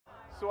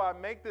So I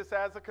make this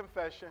as a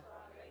confession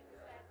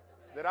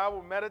that I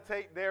will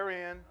meditate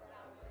therein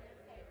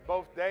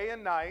both day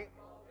and night,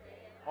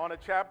 on a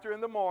chapter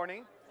in the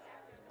morning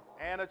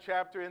and a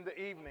chapter in the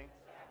evening.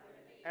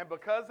 And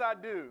because I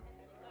do,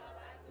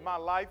 my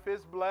life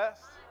is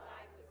blessed.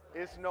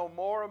 It's no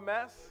more a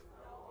mess.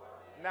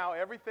 Now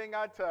everything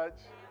I touch,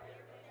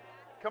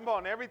 come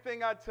on,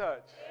 everything I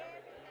touch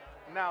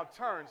now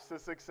turns to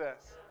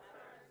success.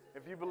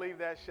 If you believe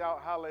that,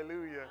 shout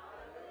hallelujah.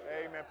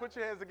 Amen. Put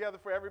your hands together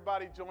for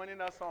everybody joining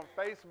us on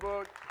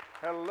Facebook.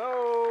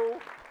 Hello.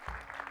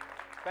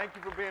 Thank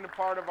you for being a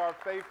part of our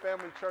Faith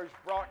Family Church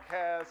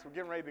broadcast. We're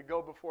getting ready to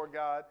go before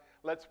God.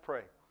 Let's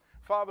pray.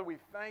 Father, we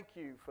thank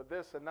you for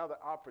this another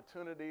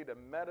opportunity to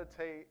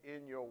meditate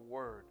in your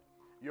word.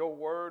 Your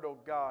word, oh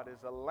God,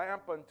 is a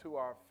lamp unto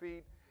our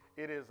feet.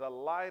 It is a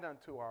light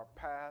unto our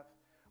path.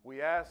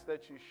 We ask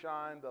that you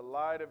shine the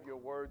light of your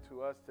word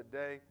to us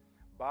today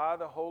by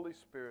the Holy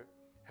Spirit.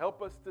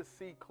 Help us to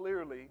see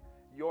clearly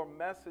your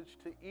message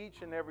to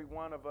each and every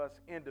one of us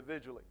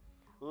individually.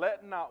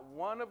 Let not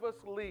one of us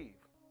leave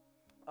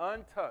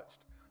untouched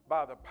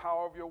by the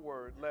power of your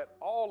word. Let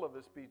all of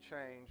us be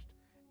changed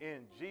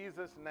in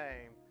Jesus'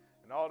 name.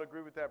 And all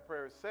agree with that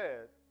prayer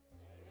said,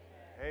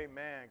 amen.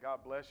 Amen.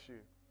 God bless you.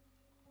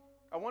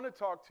 I want to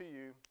talk to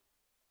you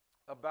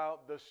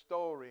about the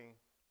story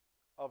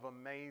of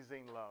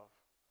amazing love.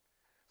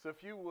 So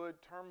if you would,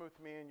 turn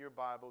with me in your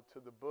Bible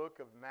to the book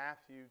of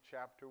Matthew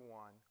chapter 1.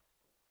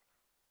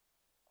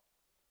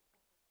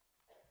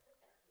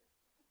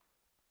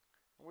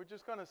 We're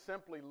just going to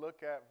simply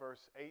look at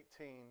verse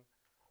 18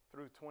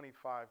 through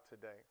 25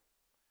 today.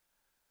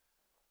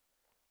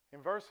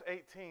 In verse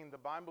 18, the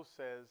Bible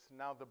says,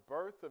 "Now the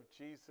birth of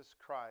Jesus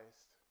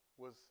Christ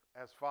was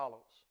as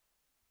follows.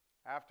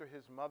 After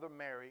his mother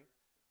Mary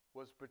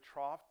was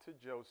betrothed to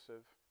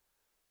Joseph,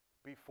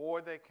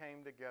 before they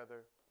came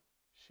together,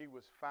 she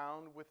was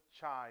found with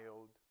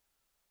child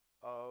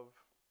of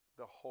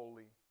the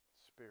Holy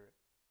Spirit."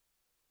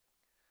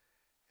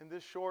 In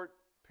this short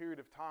period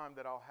of time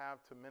that I'll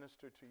have to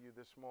minister to you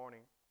this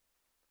morning,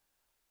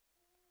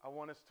 I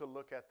want us to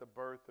look at the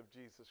birth of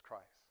Jesus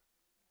Christ.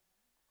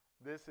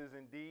 This is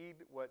indeed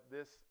what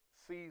this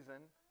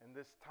season and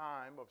this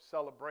time of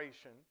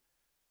celebration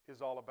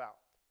is all about.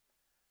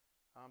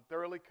 I'm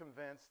thoroughly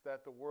convinced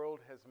that the world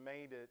has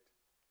made it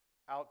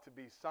out to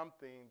be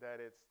something that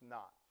it's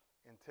not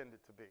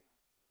intended to be.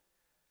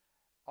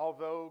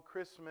 Although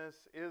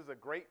Christmas is a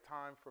great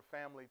time for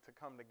family to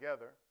come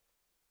together,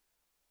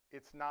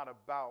 it's not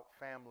about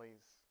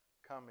families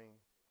coming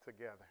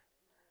together.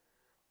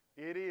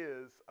 It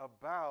is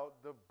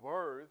about the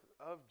birth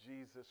of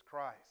Jesus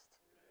Christ.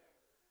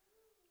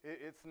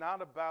 It's not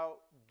about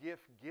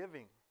gift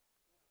giving.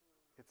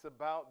 It's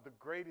about the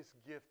greatest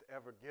gift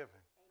ever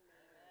given.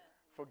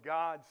 For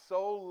God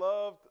so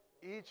loved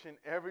each and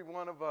every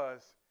one of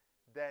us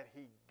that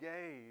he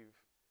gave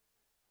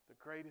the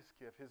greatest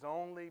gift, his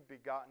only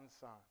begotten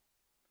Son.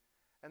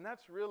 And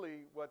that's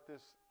really what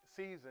this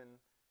season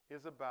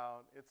is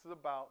about. It's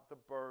about the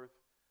birth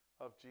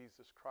of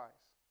Jesus Christ.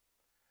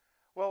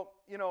 Well,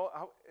 you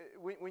know,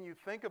 when you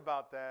think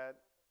about that,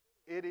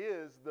 it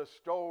is the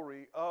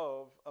story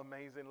of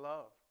amazing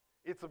love.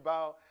 It's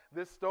about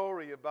this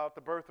story about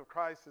the birth of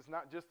Christ is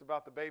not just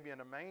about the baby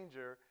in a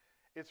manger.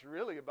 It's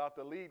really about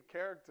the lead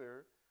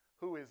character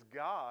who is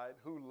God,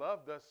 who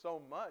loved us so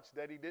much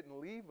that he didn't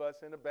leave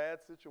us in a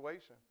bad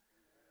situation.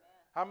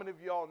 Amen. How many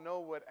of y'all know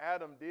what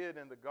Adam did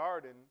in the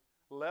garden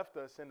left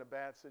us in a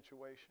bad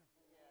situation?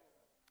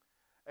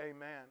 Yes.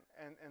 Amen.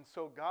 And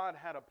so God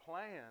had a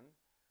plan,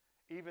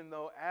 even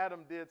though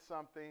Adam did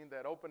something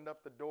that opened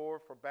up the door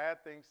for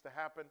bad things to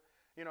happen.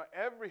 You know,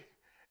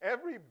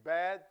 every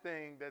bad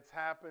thing that's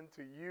happened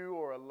to you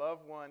or a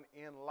loved one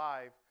in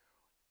life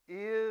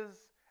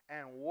is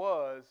and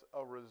was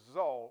a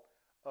result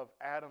of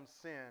Adam's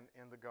sin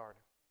in the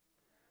garden.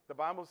 The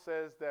Bible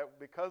says that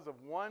because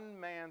of one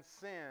man's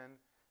sin,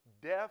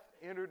 death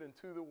entered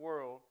into the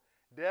world.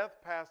 Death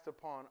passed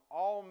upon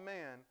all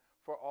men,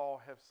 for all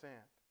have sinned.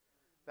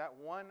 That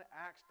one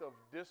act of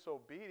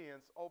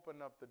disobedience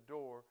opened up the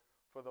door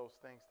for those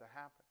things to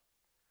happen.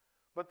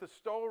 But the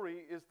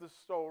story is the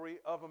story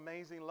of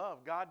amazing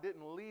love. God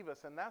didn't leave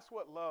us, and that's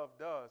what love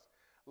does.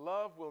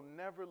 Love will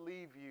never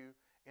leave you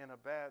in a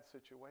bad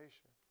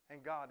situation,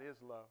 and God is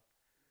love.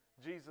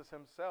 Jesus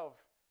himself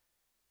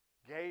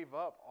gave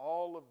up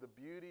all of the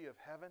beauty of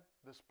heaven,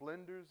 the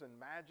splendors and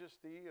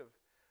majesty of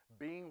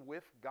being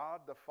with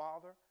God the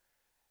Father,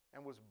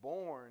 and was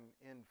born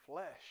in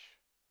flesh.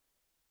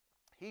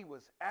 He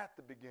was at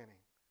the beginning,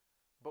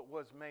 but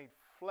was made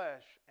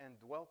flesh and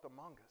dwelt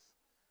among us.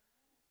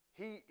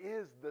 He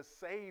is the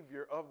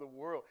Savior of the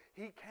world.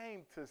 He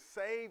came to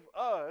save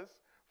us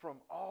from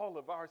all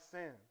of our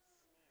sins.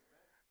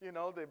 You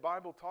know, the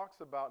Bible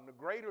talks about, and the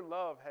greater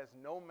love has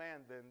no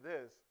man than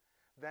this,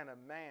 than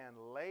a man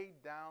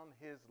laid down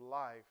his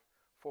life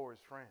for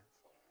his friends.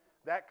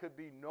 That could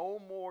be no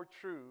more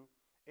true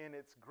in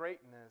its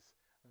greatness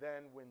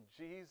than when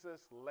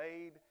Jesus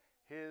laid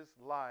his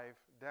life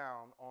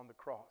down on the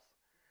cross.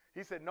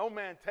 He said, "No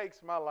man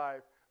takes my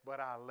life, but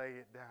I lay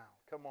it down.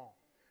 Come on.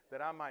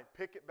 That I might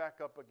pick it back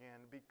up again.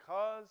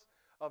 Because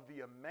of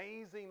the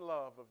amazing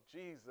love of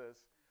Jesus,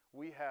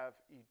 we have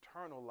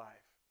eternal life.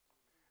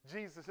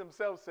 Jesus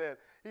himself said,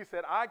 he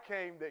said, I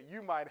came that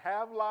you might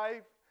have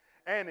life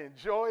and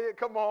enjoy it.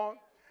 Come on.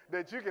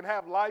 That you can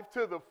have life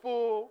to the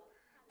full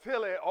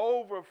till it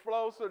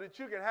overflows so that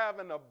you can have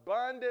an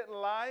abundant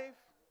life.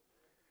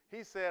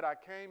 He said, I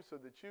came so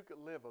that you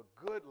could live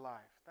a good life.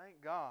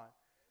 Thank God.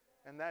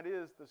 And that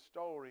is the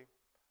story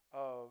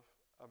of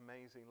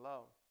amazing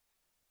love.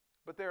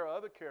 But there are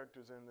other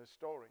characters in this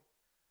story.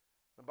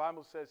 The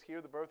Bible says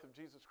here the birth of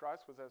Jesus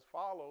Christ was as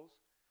follows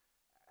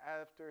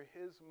after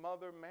his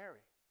mother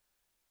Mary.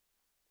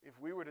 If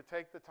we were to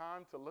take the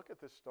time to look at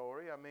this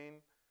story, I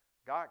mean,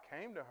 God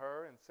came to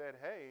her and said,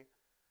 hey,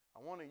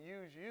 I want to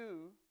use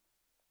you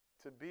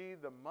to be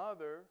the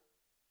mother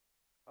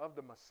of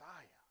the Messiah.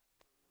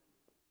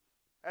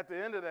 At the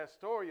end of that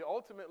story,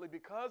 ultimately,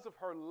 because of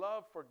her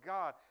love for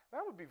God,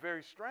 that would be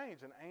very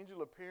strange. An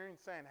angel appearing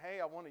saying,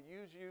 hey, I want to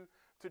use you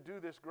to do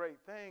this great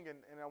thing,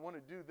 and I want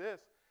to do this.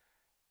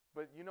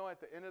 But you know, at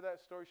the end of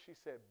that story, she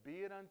said, be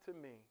it unto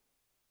me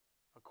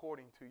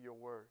according to your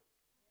word.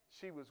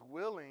 She was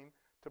willing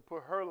to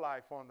put her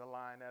life on the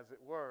line, as it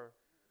were,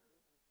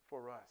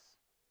 for us.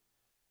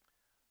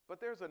 But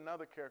there's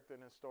another character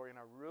in this story, and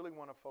I really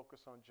want to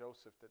focus on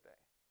Joseph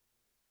today.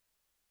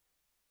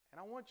 And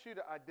I want you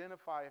to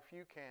identify, if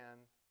you can,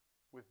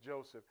 with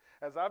Joseph.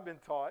 As I've been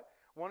taught,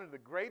 one of the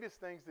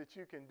greatest things that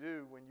you can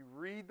do when you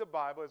read the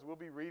Bible, as we'll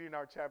be reading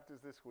our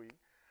chapters this week,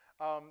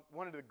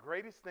 one of the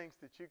greatest things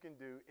that you can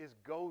do is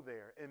go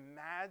there.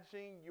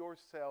 Imagine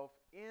yourself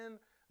in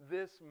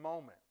this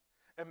moment.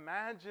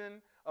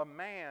 Imagine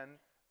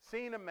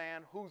seeing a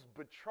man who's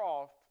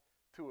betrothed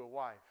to a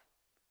wife.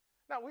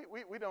 Now,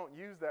 we don't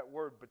use that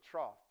word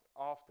betrothed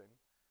often,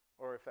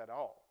 or if at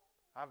all.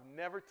 I've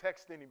never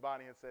texted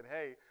anybody and said,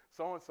 hey,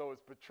 so-and-so is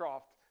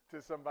betrothed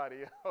to somebody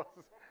else.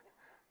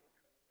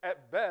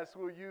 At best,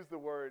 we'll use the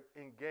word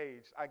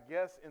engaged. I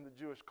guess in the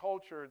Jewish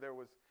culture, there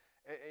was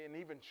an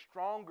even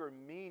stronger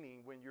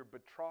meaning when you're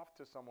betrothed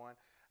to someone.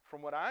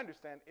 From what I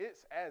understand,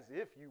 it's as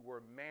if you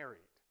were married.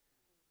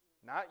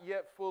 Not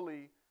yet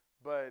fully,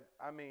 but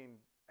I mean,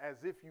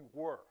 as if you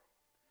were.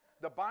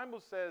 The Bible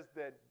says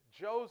that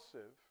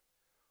Joseph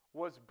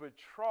was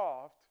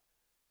betrothed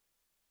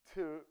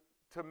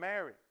to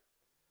Mary.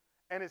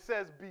 And it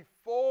says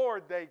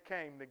before they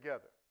came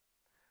together.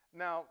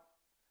 Now,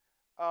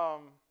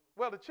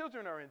 the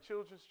children are in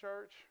children's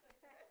church.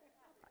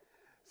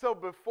 So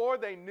before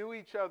they knew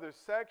each other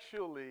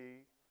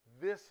sexually,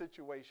 this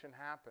situation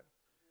happened.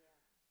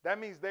 That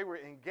means they were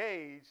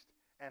engaged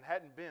and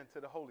hadn't been to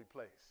the holy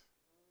place.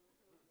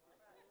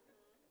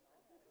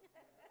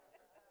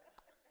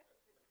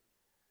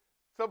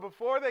 So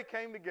before they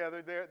came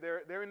together,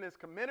 they're in this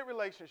committed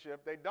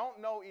relationship. They don't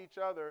know each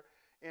other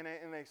in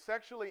a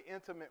sexually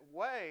intimate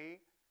way.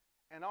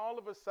 And all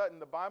of a sudden,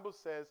 the Bible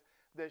says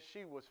that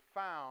she was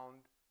found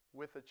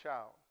with a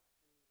child.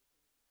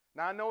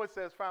 Now, I know it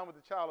says found with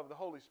the child of the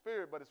Holy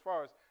Spirit, but as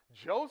far as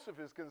Joseph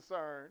is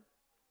concerned,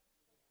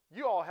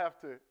 you all have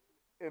to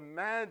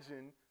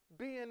imagine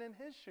being in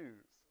his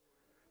shoes.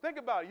 Think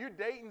about it. You're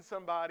dating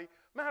somebody.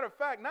 Matter of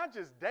fact, not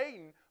just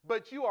dating,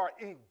 but you are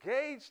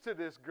engaged to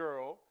this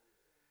girl.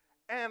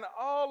 And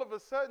all of a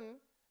sudden,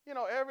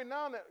 every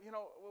now and then,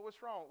 well,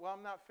 what's wrong? Well,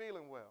 I'm not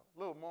feeling well. A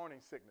little morning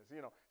sickness.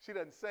 She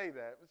doesn't say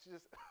that. But she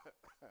just,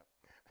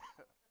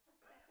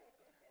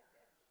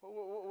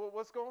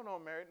 what's going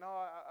on, Mary? No,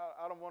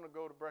 I don't want to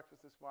go to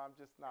breakfast this morning.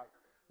 I'm just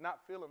not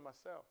feeling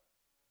myself.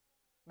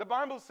 The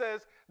Bible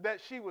says that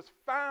she was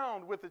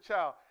found with a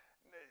child.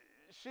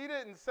 She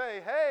didn't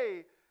say,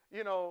 hey,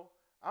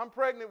 I'm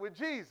pregnant with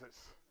Jesus.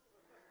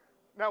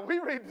 Now, we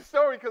read the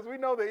story because we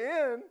know the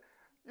end,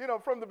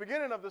 from the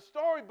beginning of the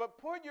story, but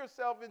put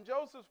yourself in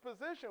Joseph's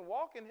position.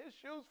 Walk in his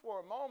shoes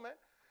for a moment.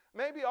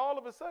 Maybe all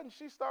of a sudden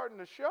she's starting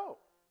to show.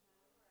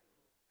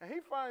 And he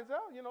finds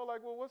out,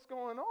 well, what's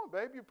going on,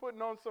 babe? You're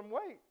putting on some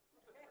weight.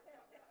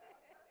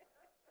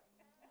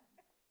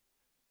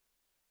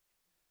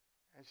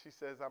 And she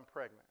says, I'm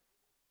pregnant.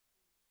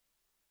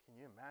 Can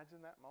you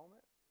imagine that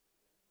moment?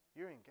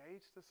 You're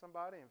engaged to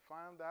somebody and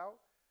found out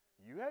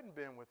you hadn't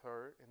been with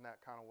her in that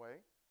kind of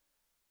way.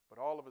 But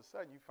all of a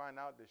sudden, you find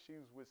out that she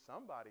was with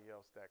somebody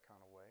else that kind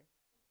of way.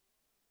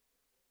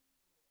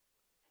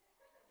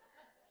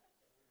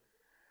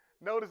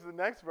 Notice the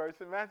next verse.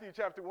 In Matthew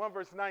chapter 1,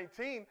 verse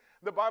 19,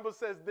 the Bible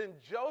says, then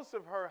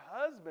Joseph, her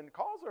husband,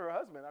 calls her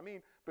husband. I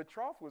mean,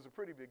 betrothed was a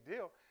pretty big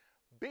deal.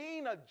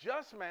 Being a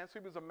just man, so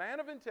he was a man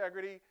of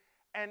integrity,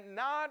 and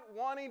not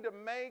wanting to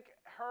make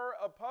her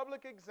a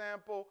public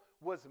example,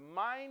 was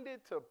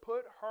minded to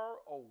put her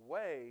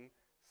away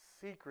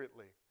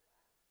secretly.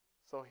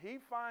 So he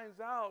finds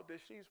out that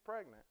she's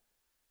pregnant.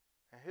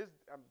 And his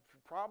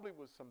probably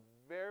was some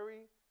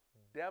very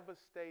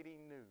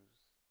devastating news.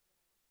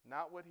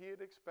 Not what he had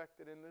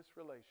expected in this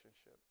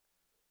relationship.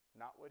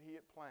 Not what he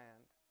had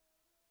planned.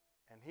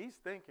 And he's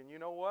thinking, you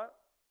know what?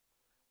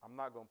 I'm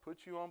not going to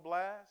put you on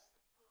blast.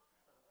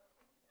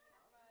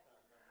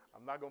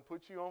 I'm not going to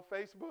put you on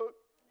Facebook.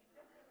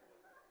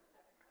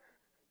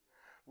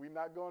 We're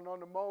not going on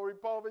the Maury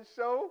Povich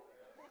show.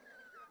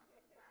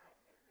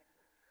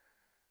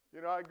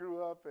 You know, I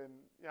grew up, and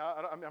you know,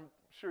 I'm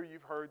sure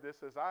you've heard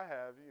this as I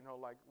have. You know,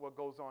 like what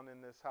goes on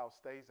in this house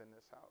stays in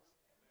this house.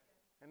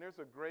 And there's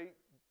a great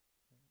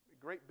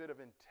bit of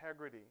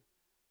integrity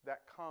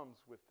that comes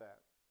with that.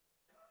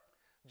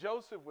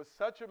 Joseph was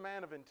such a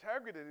man of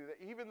integrity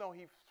that even though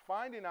he's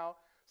finding out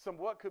some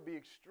what could be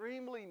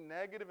extremely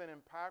negative and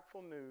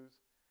impactful news,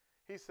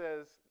 he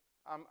says,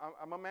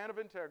 I'm a man of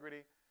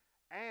integrity,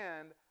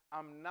 and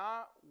I'm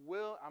not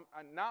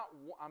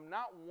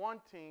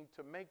wanting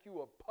to make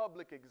you a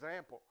public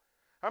example.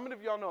 How many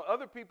of y'all know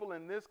other people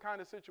in this kind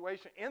of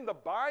situation in the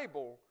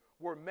Bible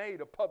were made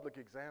a public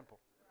example?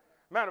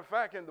 Matter of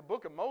fact, in the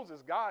book of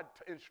Moses, God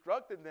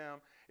instructed them,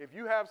 if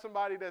you have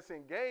somebody that's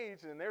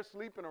engaged and they're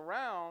sleeping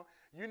around,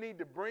 you need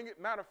to bring it.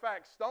 Matter of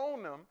fact,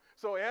 stone them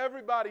so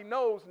everybody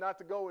knows not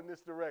to go in this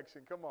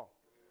direction. Come on.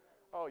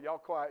 Oh, y'all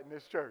quiet in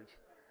this church.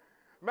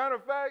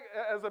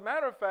 As a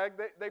matter of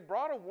fact, they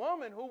brought a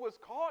woman who was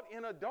caught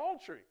in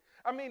adultery.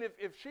 I mean,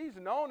 if she's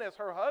known as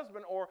her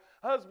husband or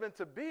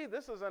husband-to-be,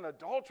 this is an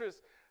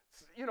adulterous,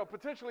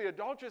 potentially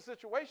adulterous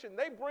situation.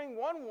 They bring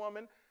one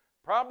woman,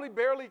 probably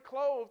barely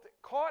clothed,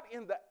 caught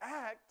in the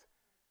act,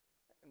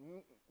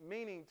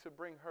 meaning to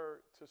bring her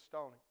to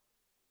stoning.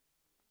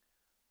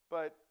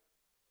 But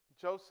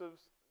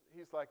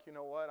he's like, you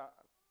know what?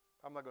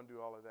 I'm not going to do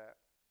all of that.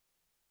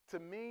 To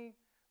me,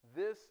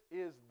 this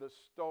is the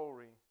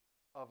story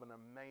of an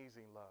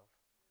amazing love.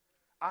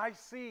 I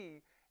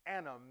see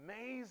an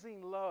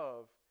amazing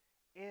love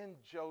in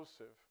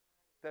Joseph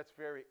that's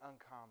very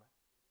uncommon.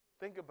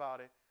 Think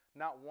about it.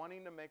 Not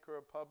wanting to make her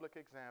a public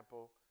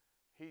example,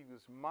 he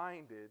was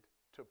minded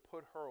to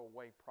put her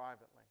away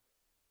privately.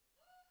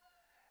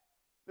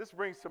 This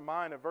brings to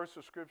mind a verse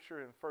of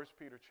scripture in 1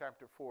 Peter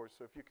chapter 4,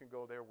 so if you can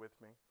go there with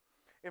me.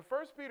 In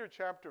 1 Peter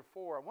chapter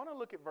 4, I want to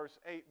look at verse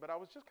 8, but I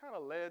was just kind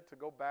of led to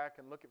go back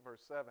and look at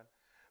verse 7.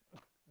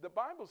 The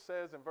Bible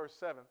says in verse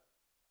 7,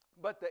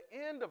 but the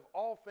end of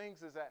all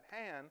things is at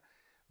hand,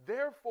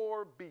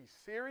 therefore be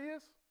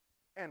serious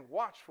and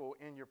watchful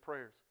in your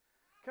prayers.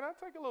 Can I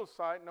take a little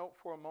side note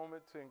for a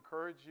moment to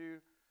encourage you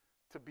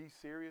to be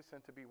serious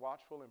and to be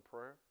watchful in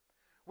prayer?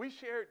 We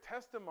shared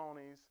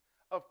testimonies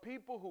of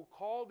people who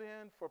called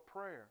in for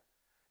prayer.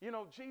 You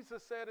know,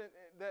 Jesus said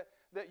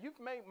that you've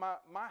made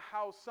my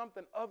house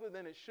something other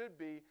than it should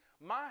be.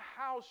 My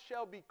house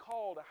shall be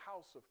called a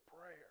house of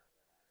prayer.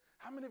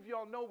 How many of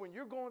y'all know when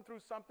you're going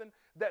through something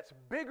that's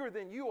bigger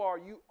than you are,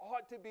 you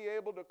ought to be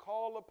able to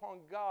call upon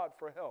God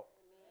for help?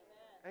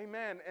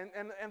 Amen.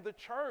 And the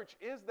church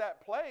is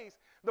that place.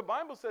 The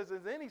Bible says,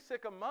 is any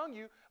sick among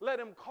you, let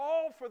him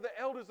call for the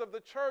elders of the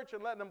church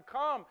and let them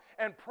come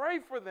and pray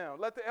for them.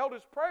 Let the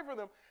elders pray for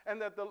them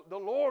and that the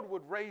Lord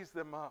would raise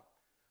them up.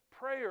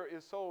 Prayer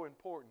is so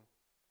important.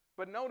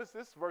 But notice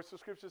this verse of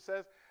scripture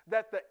says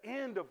that the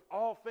end of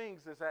all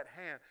things is at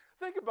hand.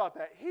 Think about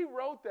that. He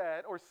wrote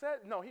that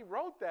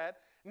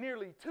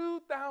nearly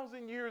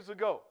 2,000 years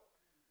ago.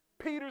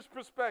 Peter's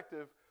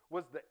perspective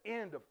was the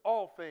end of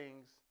all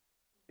things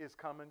is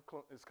coming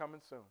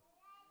soon.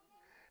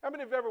 How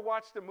many have ever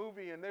watched a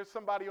movie and there's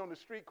somebody on the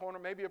street corner,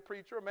 maybe a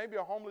preacher, or maybe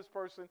a homeless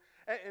person,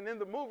 and in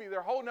the movie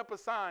they're holding up a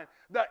sign,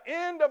 the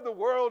end of the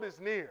world is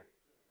near.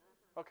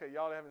 Okay,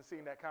 y'all haven't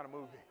seen that kind of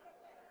movie.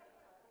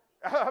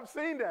 I've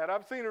seen that.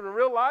 I've seen it in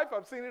real life.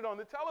 I've seen it on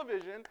the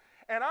television.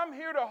 And I'm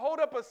here to hold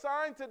up a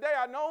sign today.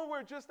 I know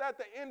we're just at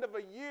the end of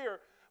a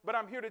year, but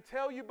I'm here to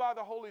tell you by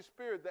the Holy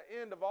Spirit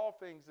the end of all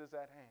things is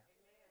at hand.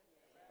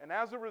 And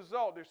as a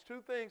result, there's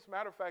two things,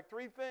 matter of fact,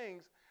 three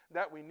things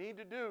that we need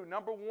to do.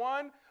 Number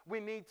one,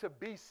 we need to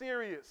be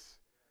serious.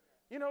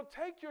 You know,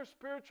 take your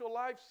spiritual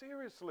life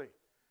seriously.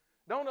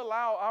 Don't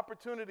allow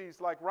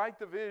opportunities like Write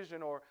the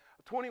Vision or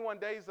 21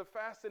 days of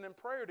fasting and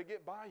prayer to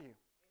get by you.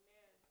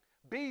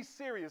 Be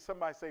serious.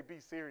 Somebody say, be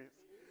serious.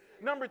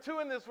 Number two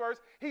in this verse,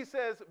 he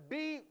says,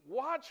 be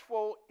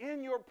watchful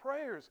in your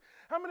prayers.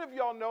 How many of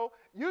y'all know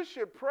you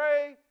should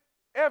pray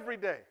every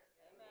day?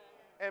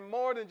 Amen. And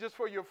more than just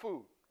for your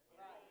food?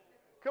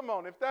 Right. Come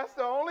on, if that's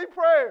the only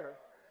prayer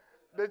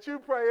that you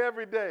pray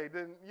every day,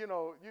 then, you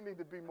need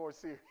to be more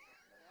serious.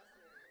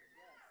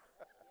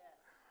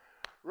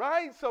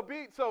 Right?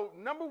 So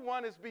number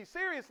one is be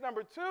serious.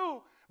 Number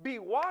two, be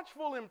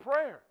watchful in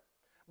prayer.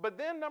 But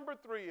then number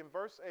three, in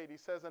verse 8, he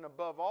says, and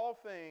above all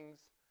things,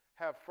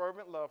 have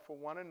fervent love for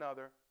one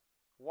another.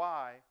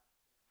 Why?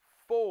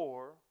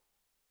 For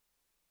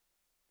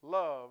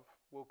love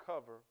will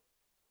cover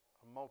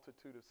a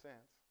multitude of sins.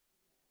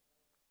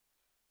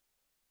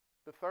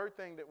 The third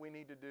thing that we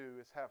need to do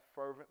is have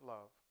fervent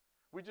love.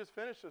 We just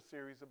finished a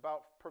series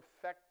about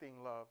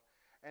perfecting love.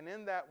 And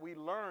in that we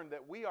learned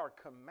that we are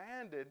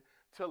commanded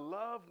to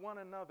love one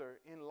another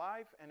in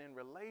life and in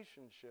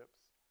relationships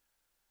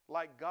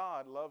like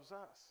God loves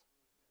us.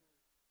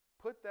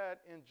 Put that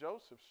in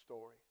Joseph's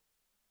story.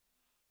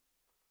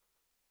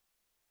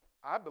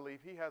 I believe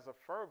he has a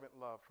fervent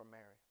love for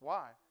Mary.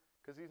 Why?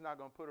 Because he's not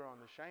going to put her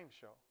on the shame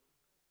show.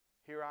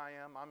 Here I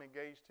am, I'm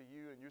engaged to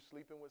you, and you're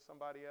sleeping with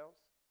somebody else.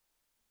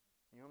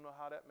 You don't know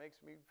how that makes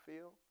me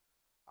feel?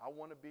 I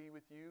want to be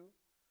with you.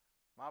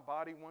 My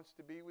body wants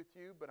to be with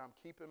you, but I'm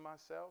keeping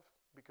myself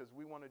because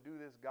we want to do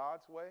this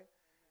God's way.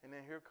 And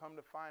then here come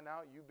to find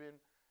out you've been,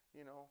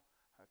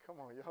 come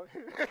on, y'all.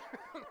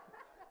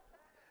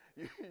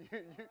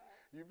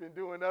 You've been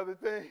doing other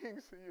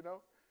things,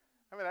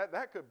 I mean,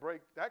 that could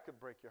break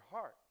your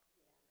heart,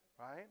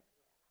 right?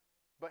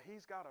 But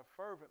he's got a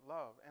fervent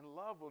love, and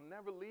love will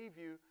never leave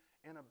you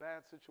in a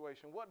bad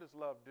situation. What does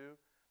love do?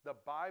 The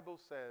Bible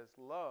says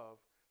love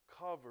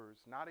covers,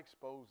 not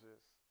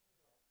exposes.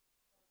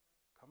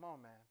 Come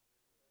on, man.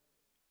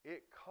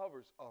 It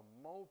covers a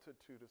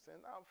multitude of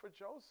sins. Now, for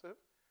Joseph,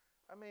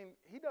 I mean,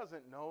 he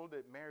doesn't know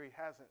that Mary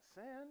hasn't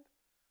sinned,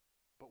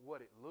 but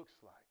what it looks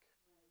like.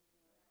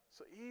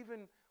 So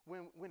even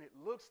when it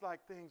looks like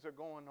things are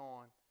going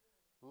on,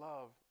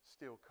 love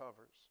still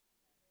covers.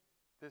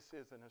 This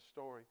isn't a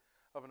story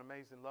of an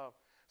amazing love.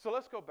 So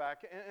let's go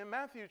back. In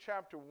Matthew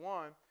chapter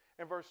 1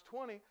 and verse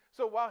 20,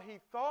 so while he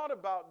thought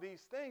about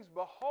these things,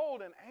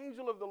 behold, an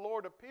angel of the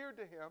Lord appeared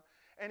to him,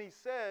 and he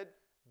said,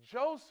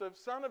 Joseph,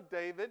 son of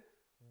David,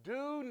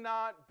 do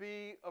not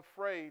be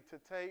afraid to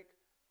take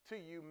to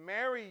you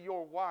Mary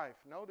your wife.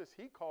 Notice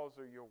he calls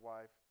her your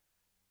wife.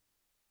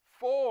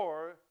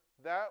 For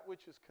that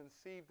which is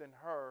conceived in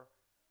her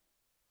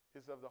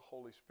is of the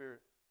Holy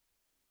Spirit.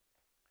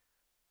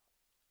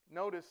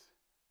 Notice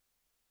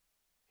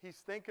he's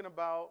thinking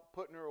about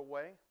putting her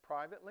away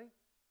privately.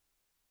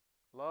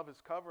 Love is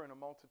covering a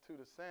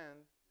multitude of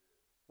sin.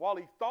 While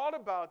he thought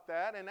about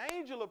that, an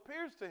angel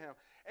appears to him.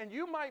 And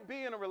you might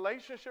be in a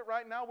relationship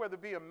right now, whether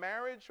it be a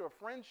marriage or a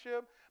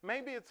friendship.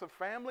 Maybe it's a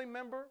family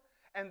member,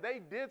 and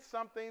they did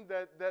something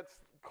that's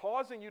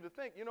causing you to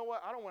think, you know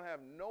what, I don't want to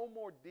have no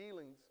more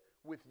dealings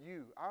with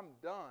you. I'm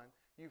done.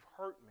 You've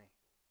hurt me.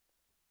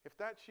 If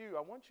that's you,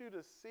 I want you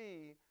to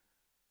see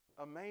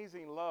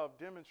amazing love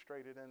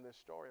demonstrated in this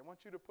story. I want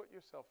you to put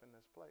yourself in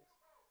this place.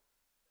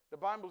 The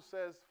Bible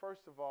says,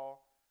 first of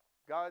all,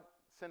 God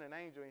sent an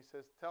angel, and he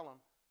says, tell him,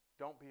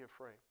 don't be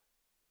afraid.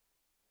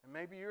 And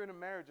maybe you're in a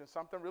marriage and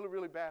something really,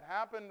 really bad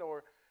happened,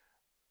 or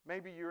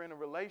maybe you're in a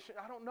relation.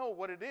 I don't know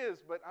what it is,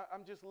 but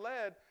I'm just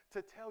led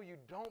to tell you,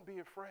 don't be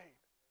afraid.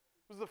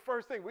 It was the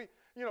first thing.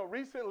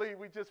 Recently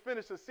we just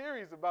finished a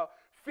series about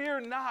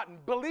fear not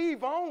and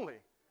believe only.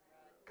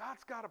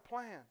 God's got a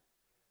plan.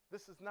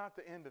 This is not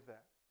the end of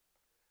that.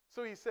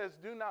 So he says,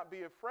 do not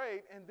be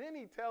afraid. And then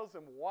he tells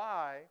him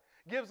why,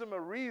 gives him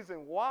a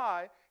reason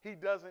why he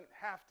doesn't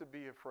have to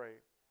be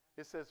afraid.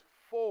 It says,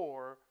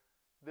 for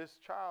this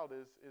child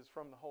is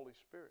from the Holy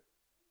Spirit.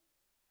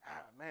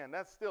 Man,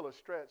 that's still a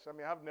stretch. I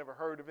mean, I've never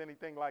heard of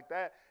anything like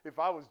that if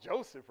I was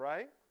Joseph,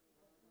 right?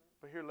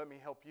 But here, let me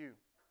help you.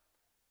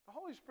 The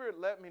Holy Spirit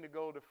led me to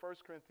go to 1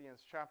 Corinthians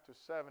chapter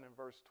 7 and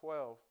verse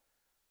 12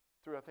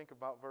 through, I think,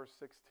 about verse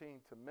 16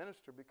 to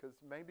minister, because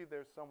maybe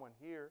there's someone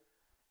here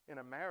in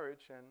a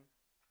marriage and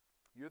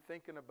you're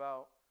thinking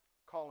about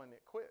calling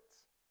it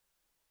quits,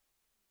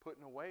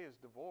 putting away his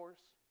divorce.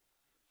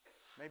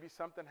 Maybe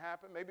something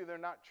happened. Maybe they're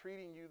not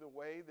treating you the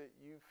way that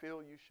you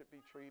feel you should be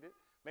treated.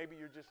 Maybe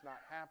you're just not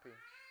happy.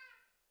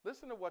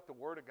 Listen to what the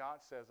Word of God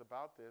says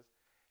about this.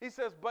 He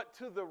says, but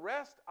to the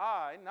rest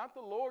I, not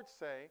the Lord,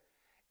 say,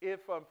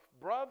 if a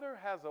brother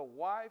has a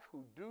wife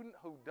who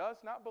does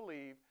not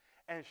believe,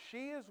 and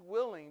she is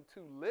willing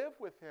to live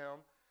with him,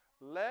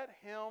 let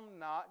him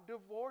not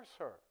divorce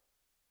her.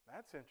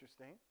 That's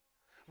interesting.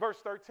 Verse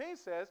 13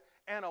 says,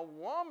 and a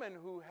woman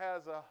who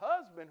has a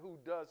husband who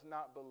does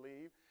not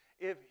believe,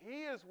 if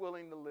he is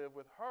willing to live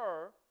with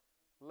her,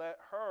 let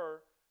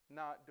her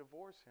not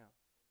divorce him.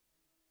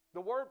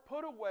 The word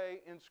put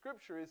away in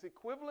Scripture is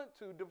equivalent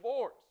to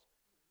divorce.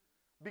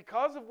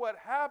 Because of what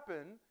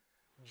happened,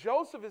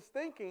 Joseph is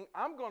thinking,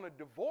 I'm going to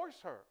divorce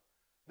her.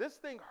 This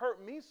thing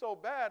hurt me so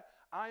bad,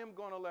 I am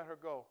going to let her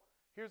go.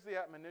 Here's the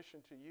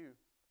admonition to you.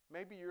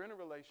 Maybe you're in a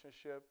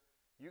relationship,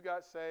 you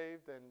got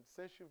saved, and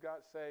since you got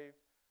saved,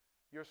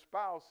 your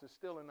spouse is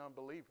still an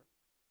unbeliever.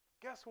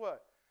 Guess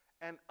what?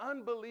 An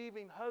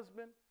unbelieving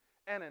husband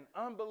and an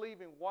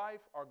unbelieving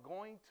wife are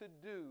going to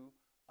do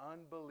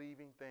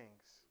unbelieving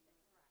things.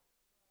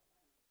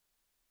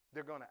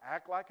 They're going to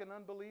act like an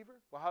unbeliever.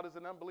 Well, how does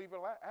an unbeliever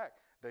act?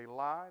 They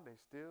lie, they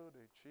steal,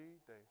 they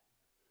cheat,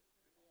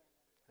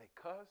 they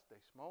cuss, they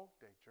smoke,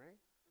 they drink.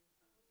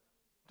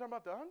 I'm talking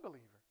about the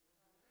unbeliever.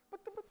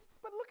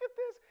 But look at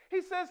this.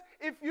 He says,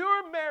 if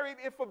you're married,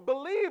 if a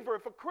believer,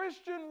 if a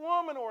Christian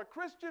woman or a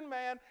Christian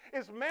man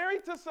is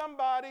married to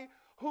somebody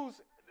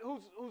who's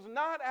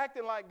not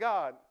acting like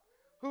God,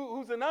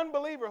 who's an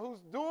unbeliever, who's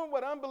doing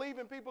what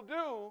unbelieving people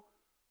do,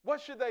 what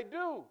should they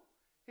do?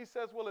 He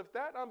says, well, if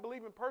that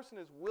unbelieving person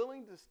is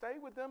willing to stay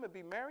with them and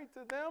be married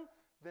to them,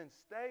 then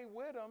stay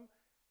with them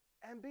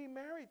and be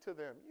married to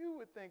them. You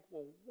would think,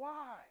 well,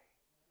 why?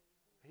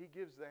 He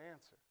gives the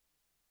answer.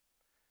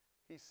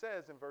 He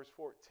says in verse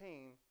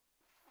 14,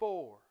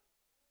 for.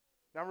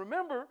 Now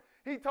remember,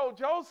 he told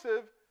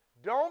Joseph,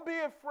 don't be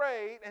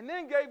afraid, and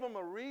then gave him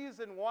a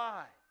reason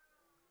why.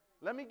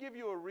 Let me give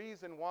you a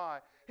reason why.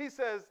 He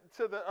says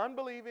to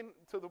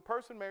the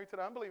person married to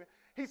the unbelieving,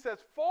 he says,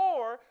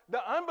 for the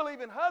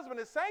unbelieving husband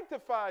is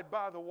sanctified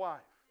by the wife.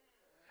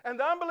 And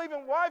the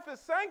unbelieving wife is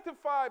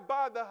sanctified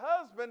by the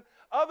husband.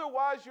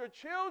 Otherwise, your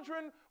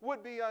children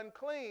would be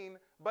unclean,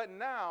 but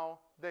now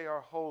they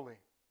are holy.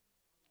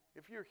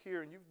 If you're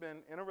here and you've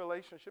been in a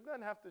relationship, it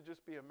doesn't have to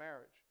just be a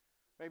marriage.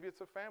 Maybe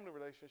it's a family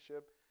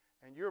relationship,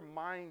 and you're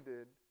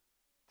minded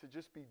to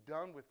just be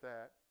done with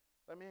that.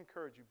 Let me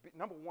encourage you.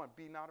 Number one,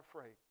 be not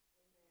afraid.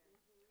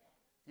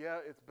 Yeah,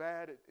 it's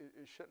bad. It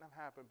shouldn't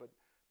have happened, but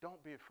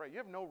don't be afraid. You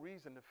have no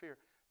reason to fear.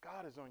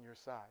 God is on your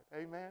side.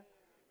 Amen?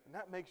 And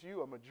that makes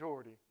you a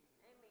majority.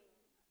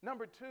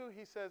 Number two,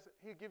 he says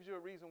he gives you a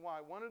reason why.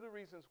 One of the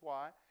reasons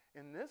why,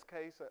 in this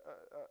case,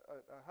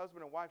 a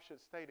husband and wife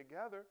should stay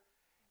together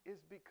is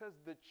because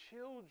the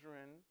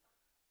children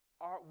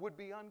would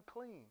be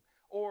unclean,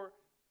 or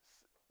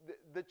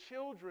the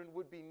children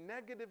would be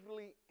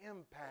negatively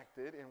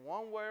impacted in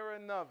one way or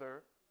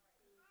another.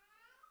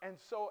 And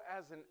so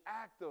as an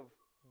act of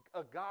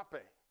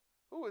agape,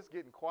 ooh, it's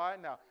getting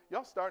quiet now.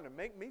 Y'all starting to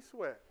make me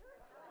sweat.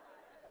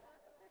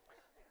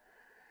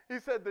 He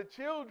said the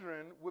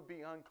children would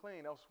be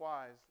unclean,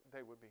 elsewise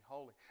they would be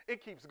holy.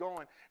 It keeps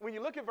going. When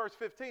you look at verse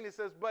 15, it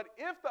says, but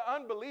if the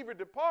unbeliever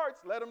departs,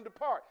 let him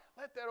depart.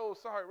 Let that old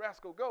sorry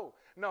rascal go.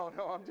 No,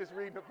 I'm just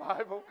reading the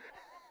Bible.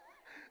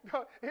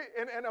 No,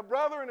 and a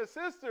brother and a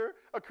sister,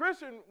 a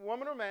Christian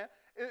woman or man,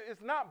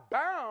 is not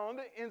bound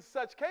in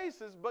such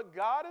cases, but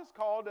God has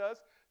called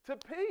us to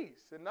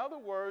peace. In other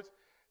words,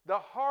 the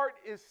heart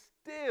is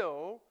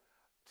still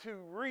to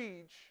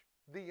reach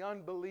the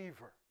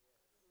unbeliever.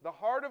 The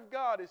heart of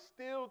God is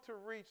still to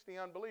reach the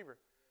unbeliever.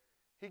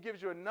 He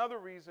gives you another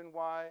reason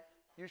why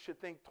you should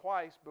think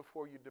twice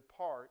before you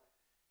depart.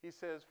 He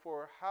says,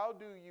 for how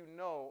do you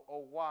know,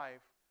 O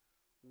wife,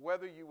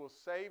 whether you will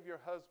save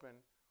your husband,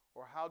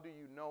 or how do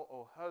you know,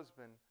 O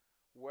husband,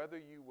 whether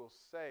you will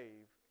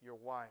save your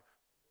wife?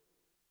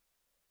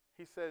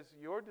 He says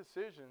your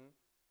decision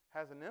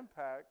has an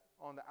impact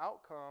on the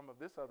outcome of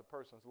this other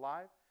person's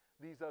life,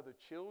 these other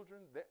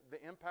children,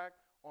 the impact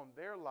on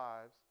their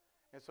lives.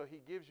 And so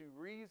he gives you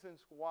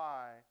reasons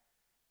why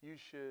you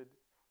should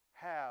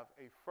have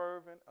a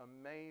fervent,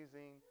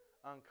 amazing,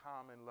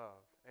 uncommon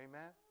love.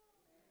 Amen?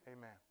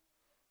 Amen.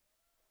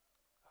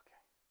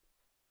 Okay.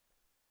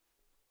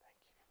 Thank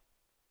you.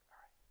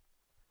 All right.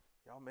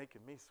 Y'all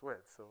making me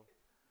sweat, so.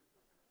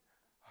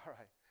 All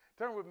right.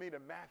 Turn with me to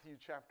Matthew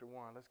chapter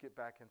 1. Let's get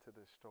back into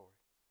this story.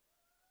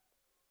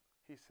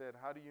 He said,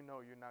 how do you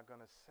know you're not going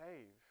to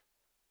save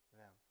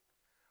them?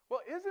 Well,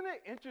 isn't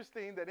it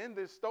interesting that in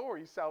this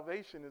story,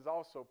 salvation is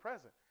also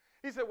present?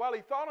 He said, while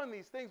he thought on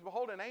these things,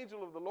 behold, an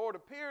angel of the Lord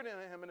appeared in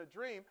him in a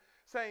dream,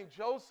 saying,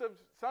 Joseph,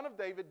 son of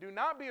David, do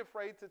not be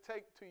afraid to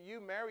take to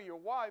you Mary, your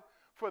wife,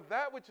 for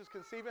that which is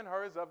conceived in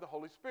her is of the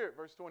Holy Spirit.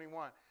 Verse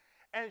 21.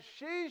 And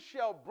she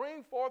shall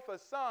bring forth a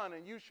son,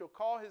 and you shall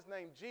call his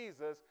name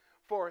Jesus,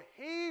 for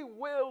he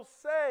will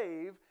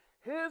save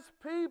his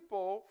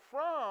people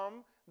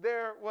from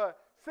their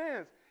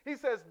sins. He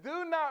says,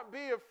 do not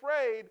be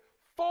afraid,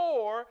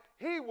 for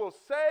he will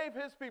save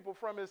his people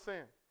from his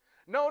sin.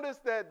 Notice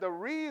that the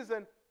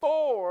reason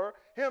for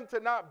him to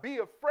not be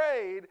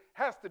afraid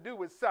has to do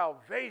with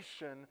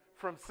salvation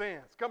from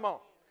sins. Come on.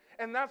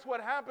 And that's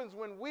what happens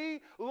when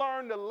we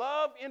learn to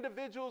love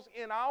individuals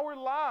in our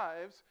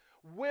lives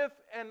with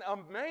an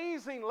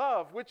amazing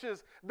love, which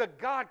is the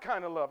God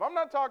kind of love. I'm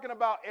not talking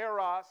about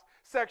eros,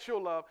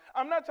 sexual love.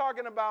 I'm not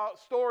talking about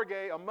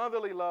storge, a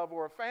motherly love,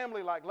 or a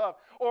family-like love,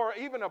 or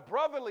even a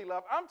brotherly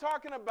love. I'm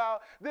talking about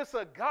this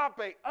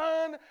agape,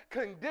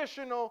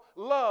 unconditional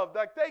love.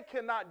 Like they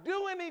cannot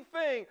do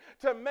anything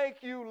to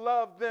make you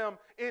love them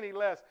any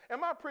less.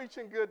 Am I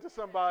preaching good to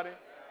somebody? Amen.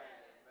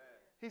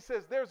 He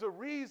says there's a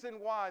reason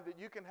why that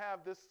you can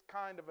have this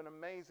kind of an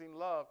amazing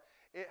love.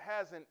 It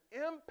has an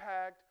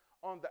impact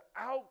on the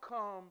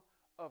outcome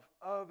of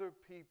other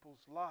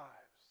people's lives.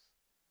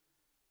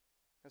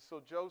 And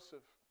so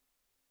Joseph,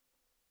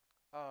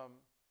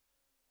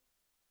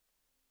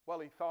 while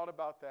he thought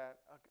about that,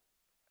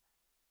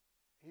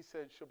 he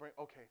said, she'll bring,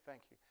 okay,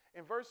 thank you.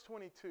 In verse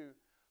 22,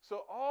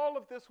 so all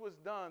of this was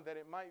done that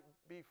it might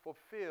be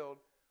fulfilled,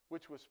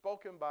 which was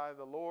spoken by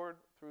the Lord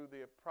through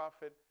the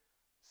prophet,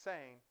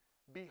 saying,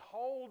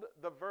 behold,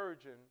 the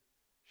virgin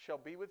shall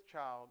be with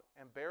child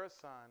and bear a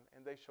son,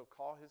 and they shall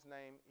call his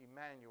name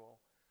Emmanuel,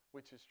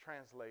 which is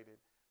translated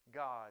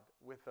God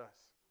with us.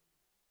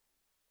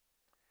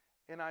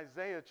 In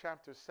Isaiah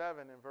chapter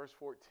 7 and verse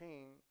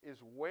 14 is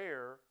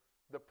where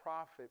the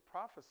prophet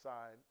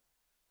prophesied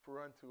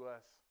for unto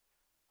us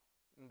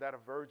that a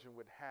virgin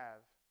would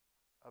have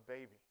a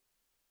baby.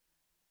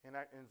 In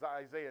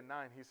Isaiah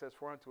 9, he says,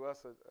 for unto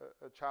us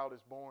a child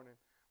is born.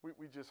 And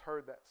we just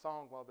heard that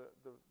song while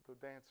the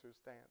dancers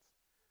danced.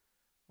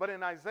 But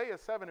in Isaiah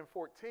 7 and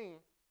 14,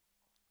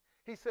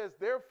 he says,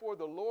 therefore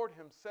the Lord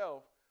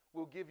himself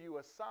will give you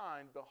a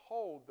sign.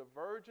 Behold, the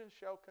virgin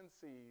shall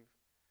conceive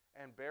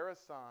and bear a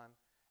son,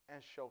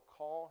 and shall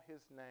call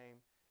his name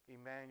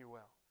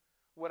Emmanuel.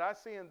 What I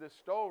see in this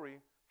story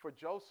for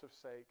Joseph's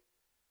sake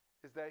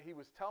is that he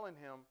was telling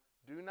him,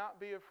 do not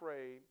be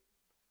afraid,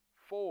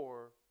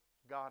 for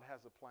God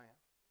has a plan.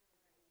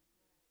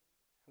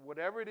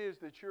 Whatever it is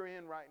that you're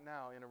in right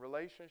now, in a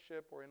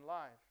relationship or in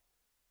life,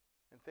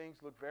 and things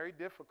look very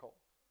difficult,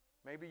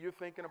 maybe you're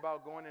thinking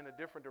about going in a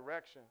different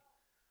direction,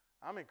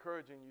 I'm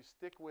encouraging you,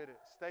 stick with it,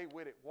 stay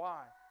with it.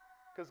 Why?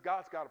 Because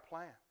God's got a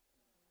plan.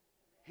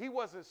 He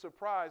wasn't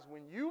surprised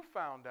when you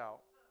found out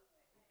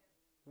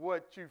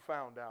what you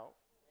found out.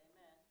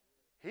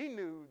 He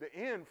knew the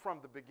end from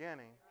the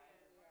beginning.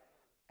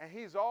 And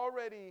He's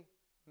already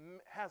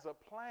has a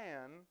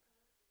plan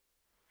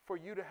for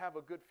you to have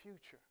a good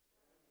future.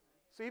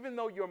 So even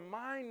though your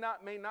mind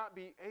may not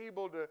be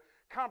able to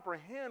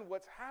comprehend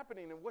what's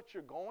happening and what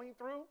you're going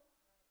through,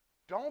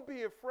 don't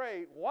be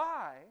afraid.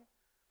 Why?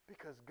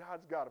 Because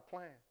God's got a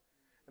plan.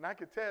 And I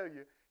can tell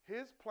you,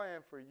 His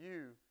plan for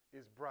you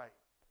is bright.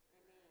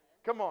 Amen.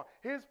 Come on.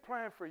 His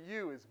plan for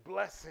you is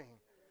blessing.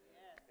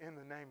 Yes. In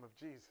the name of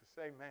Jesus.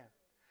 Amen.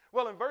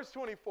 Well, in verse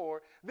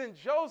 24, then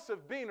Joseph,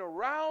 being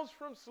aroused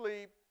from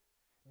sleep,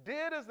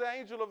 did as the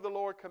angel of the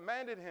Lord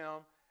commanded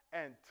him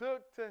and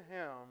took to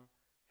him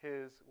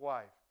his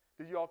wife.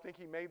 Did you all think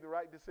he made the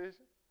right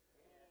decision?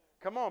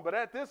 Yes. Come on. But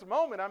at this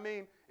moment, I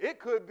mean, it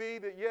could be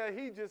that, yeah,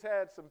 he just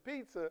had some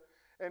pizza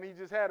and he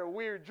just had a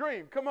weird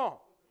dream. Come on.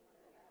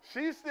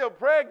 She's still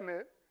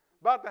pregnant,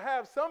 about to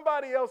have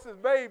somebody else's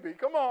baby.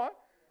 Come on.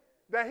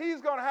 That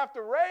he's going to have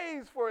to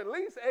raise for at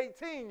least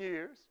 18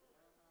 years.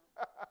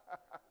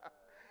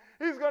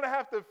 He's going to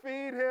have to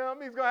feed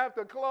him. He's going to have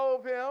to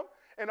clothe him.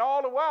 And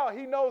all the while,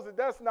 he knows that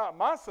that's not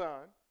my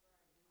son.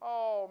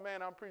 Oh,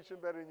 man, I'm preaching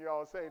better than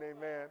y'all saying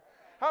amen.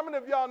 How many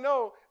of y'all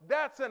know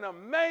that's an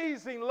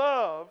amazing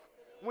love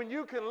when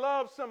you can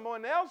love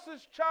someone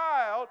else's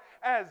child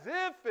as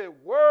if it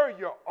were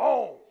your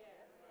own?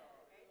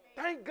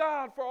 Thank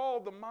God for all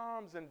the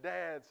moms and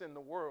dads in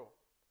the world.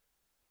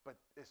 But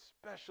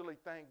especially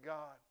thank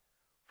God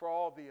for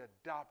all the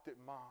adopted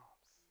moms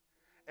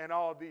and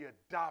all the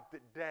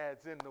adopted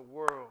dads in the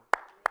world.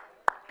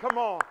 Come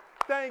on.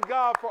 Thank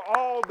God for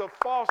all the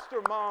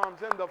foster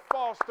moms and the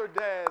foster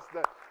dads,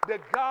 the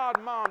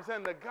God moms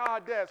and the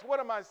God dads. What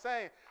am I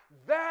saying?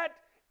 That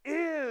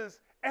is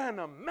an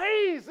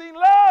amazing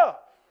love.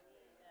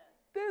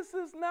 This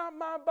is not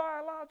my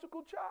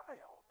biological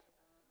child,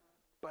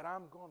 but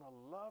I'm going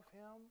to love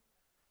him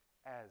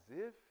as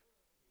if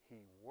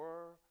he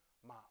were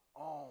my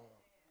own.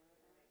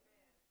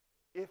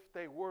 If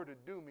they were to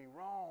do me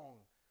wrong,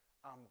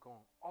 I'm going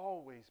to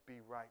always be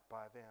right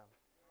by them.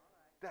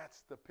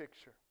 That's the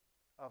picture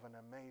of an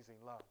amazing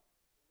love.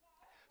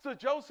 So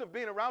Joseph,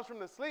 being aroused from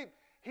the sleep,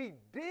 he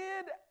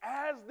did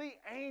as the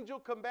angel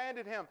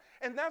commanded him.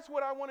 And that's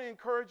what I want to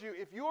encourage you.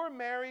 If you're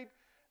married,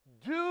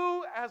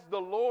 do as the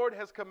Lord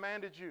has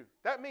commanded you.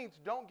 That means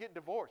don't get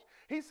divorced.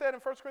 He said in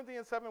 1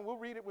 Corinthians 7, we'll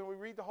read it when we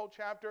read the whole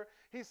chapter.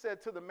 He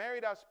said, to the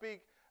married I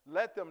speak,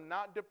 let them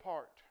not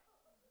depart.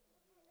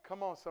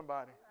 Come on,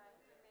 somebody.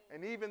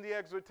 And even the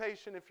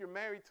exhortation, if you're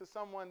married to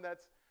someone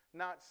that's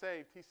not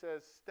saved, he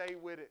says, stay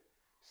with it.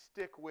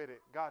 Stick with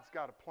it. God's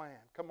got a plan.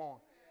 Come on.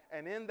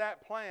 And in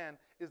that plan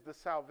is the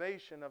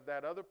salvation of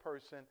that other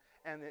person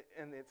and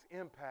its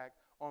impact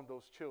on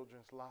those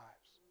children's lives.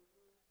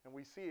 And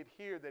we see it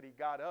here that he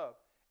got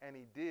up and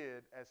he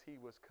did as he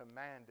was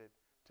commanded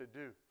to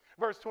do.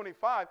 Verse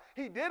 25,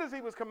 he did as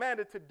he was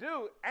commanded to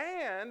do,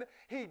 and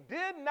he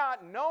did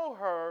not know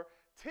her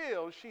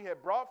till she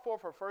had brought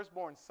forth her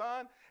firstborn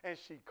son, and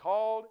he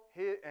called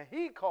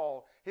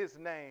his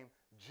name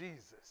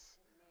Jesus.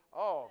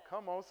 Oh,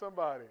 come on,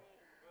 somebody.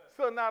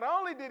 So not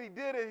only did he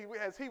did it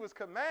as he was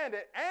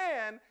commanded,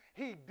 and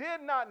he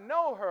did not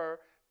know her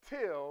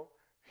till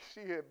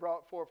she had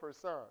brought forth her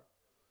son.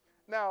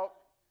 Now,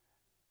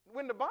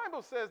 when the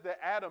Bible says that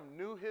Adam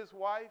knew his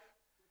wife,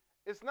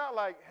 it's not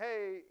like,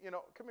 hey,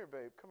 come here,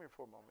 babe. Come here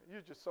for a moment.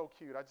 You're just so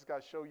cute. I just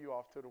got to show you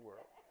off to the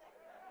world.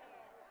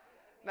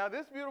 Now,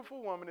 this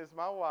beautiful woman is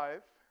my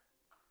wife.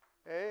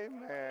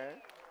 Amen.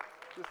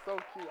 Just so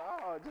cute.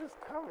 Oh, just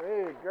come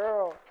here,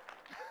 girl.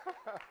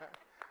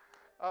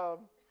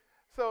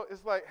 So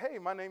it's like, hey,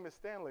 my name is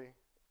Stanley.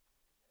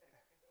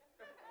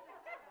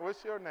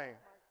 What's your name?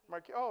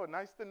 Oh,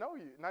 nice to know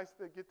you. Nice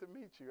to get to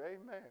meet you.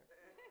 Amen.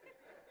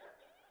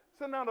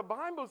 So now the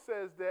Bible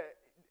says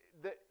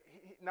that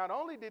not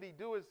only did he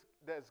do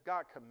as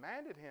God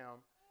commanded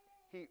him,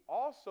 he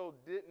also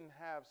didn't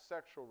have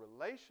sexual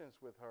relations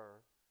with her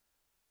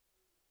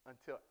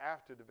until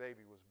after the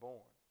baby was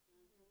born.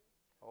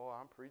 Oh,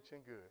 I'm preaching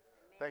good.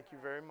 Thank you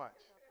very much.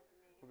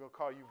 We're going to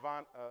call you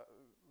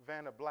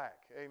Vanna Black.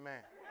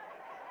 Amen.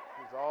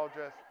 She's all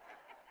dressed.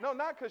 No,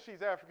 not because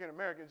she's African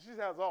American. She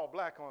has all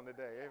black on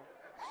today.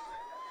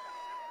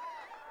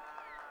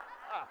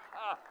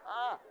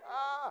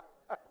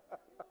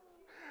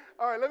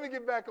 All right, let me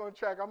get back on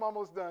track. I'm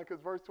almost done because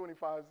verse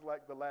 25 is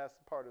like the last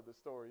part of the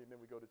story, and then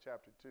we go to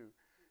chapter 2, and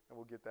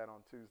we'll get that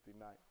on Tuesday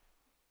night.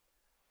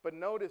 But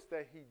notice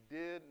that he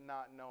did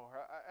not know her.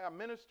 I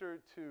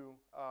ministered to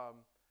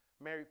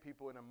married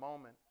people in a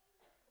moment.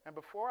 And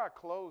before I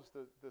close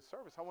the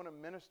service, I want to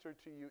minister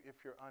to you if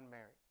you're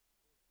unmarried.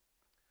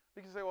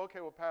 You can say, well, okay,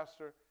 well,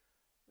 Pastor,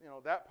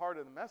 that part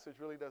of the message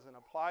really doesn't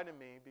apply to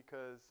me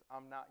because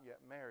I'm not yet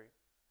married.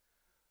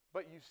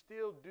 but you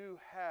still do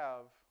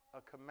have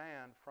a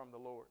command from the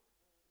Lord.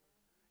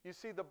 You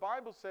see, the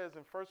Bible says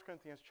in 1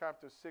 Corinthians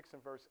chapter 6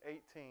 and verse 18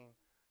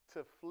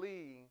 to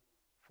flee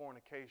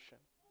fornication.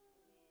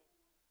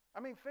 I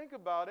mean, think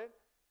about it.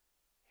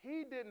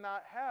 He did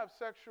not have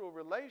sexual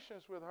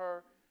relations with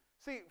her.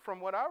 See, from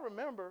what I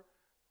remember,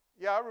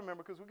 I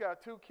remember because we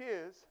got 2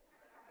 kids.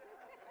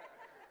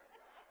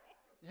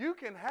 You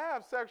can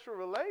have sexual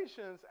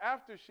relations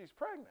after she's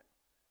pregnant.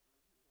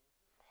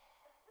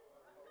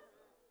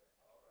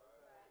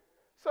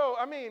 So,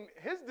 I mean,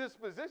 his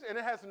disposition, and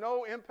it has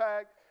no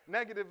impact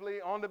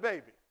negatively on the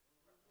baby.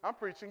 I'm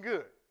preaching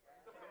good.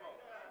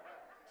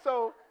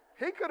 So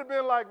he could have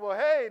been like, well,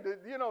 hey,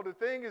 the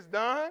thing is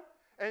done.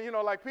 And,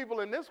 like people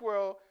in this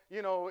world,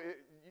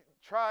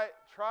 try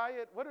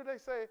it. What do they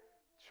say?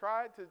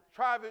 Try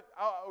it.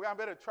 I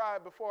better try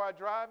it before I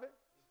drive it.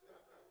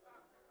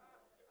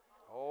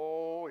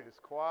 Oh, it's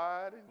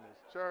quiet in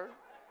this church.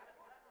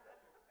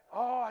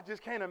 Oh, I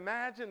just can't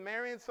imagine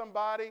marrying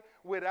somebody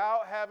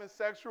without having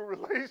sexual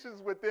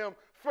relations with them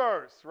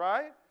first,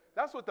 right?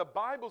 That's what the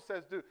Bible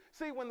says do.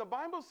 See, when the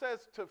Bible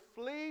says to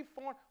flee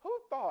who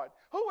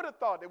would have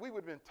thought that we would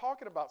have been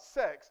talking about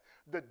sex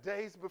the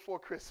days before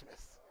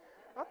Christmas?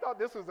 I thought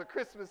this was a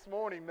Christmas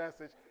morning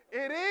message.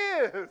 It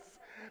is.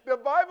 The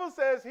Bible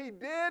says he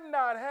did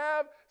not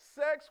have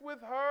sex with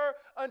her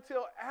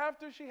until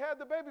after she had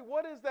the baby.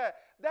 What is that?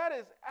 That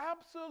is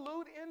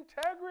absolute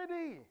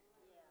integrity.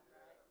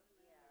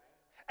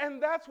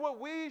 And that's what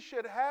we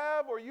should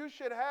have, or you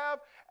should have,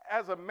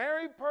 as a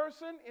married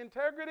person,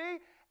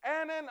 integrity,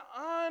 and an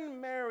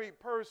unmarried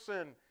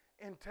person,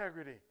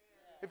 integrity.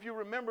 If you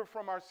remember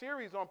from our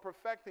series on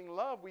perfecting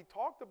love, we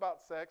talked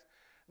about sex.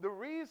 The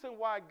reason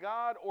why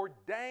God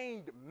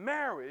ordained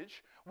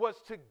marriage was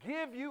to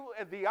give you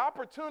the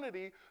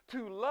opportunity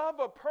to love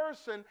a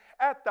person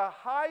at the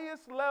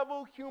highest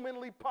level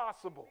humanly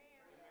possible.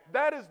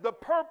 That is the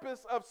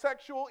purpose of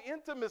sexual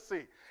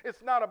intimacy.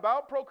 It's not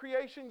about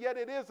procreation, yet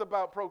it is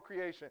about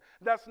procreation.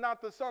 That's not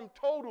the sum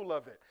total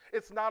of it.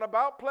 It's not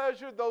about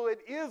pleasure, though it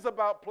is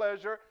about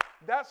pleasure.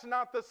 That's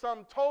not the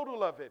sum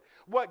total of it.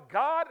 What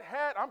God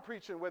had, I'm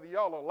preaching whether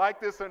y'all are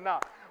like this or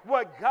not.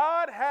 What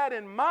God had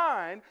in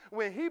mind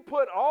when he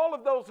put all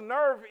of those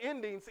nerve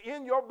endings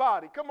in your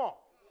body. Come on.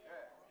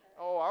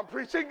 Oh, I'm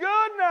preaching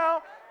good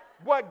now.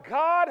 What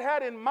God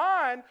had in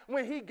mind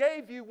when he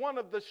gave you one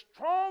of the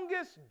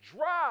strongest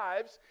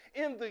drives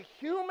in the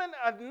human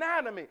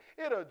anatomy.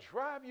 It'll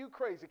drive you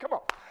crazy. Come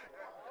on.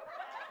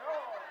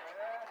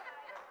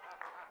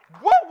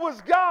 What was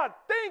God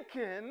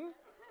thinking?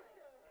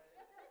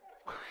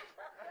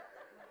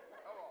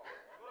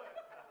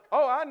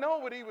 Oh, I know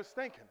what he was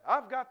thinking.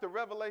 I've got the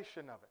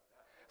revelation of it.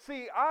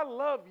 See, I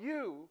love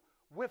you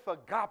with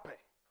agape.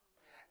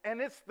 And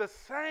it's the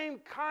same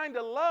kind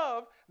of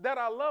love that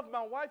I love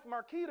my wife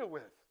Marquita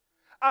with.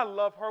 I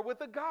love her with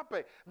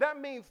agape.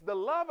 That means the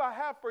love I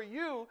have for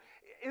you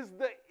is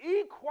the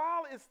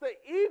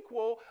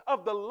equal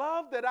of the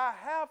love that I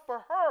have for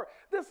her.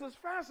 This is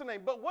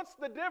fascinating. But what's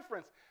the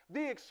difference?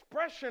 The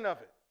expression of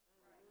it.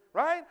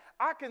 Right?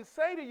 I can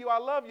say to you, I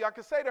love you. I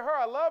can say to her,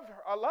 I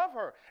love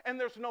her. And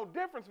there's no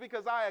difference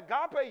because I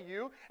agape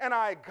you and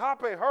I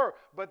agape her.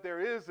 But there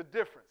is a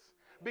difference.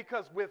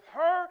 Because with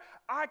her,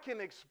 I can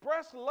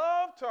express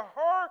love to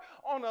her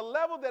on a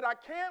level that I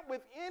can't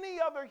with any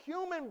other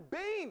human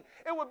being.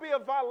 It would be a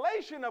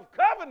violation of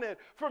covenant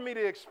for me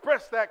to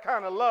express that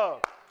kind of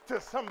love to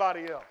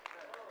somebody else.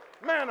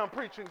 Man, I'm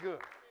preaching good.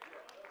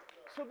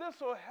 So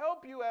this will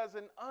help you as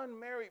an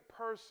unmarried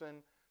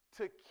person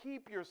to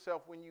keep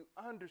yourself when you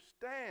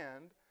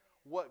understand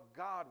what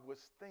God was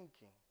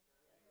thinking.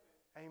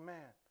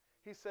 Amen.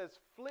 He says,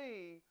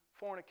 flee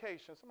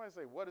fornication. Somebody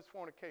say, what is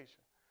fornication?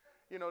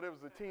 There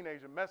was a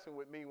teenager messing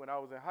with me when I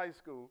was in high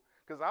school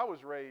because I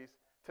was raised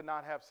to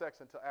not have sex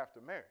until after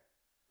marriage.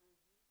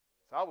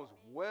 So I was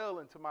well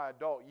into my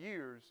adult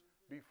years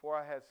before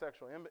I had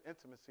sexual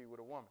intimacy with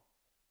a woman.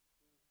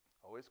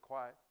 Oh, it's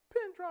quiet.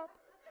 Pin drop.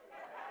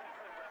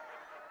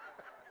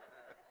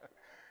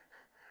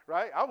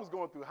 Right? I was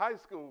going through high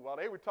school while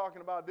they were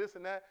talking about this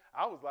and that.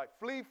 I was like,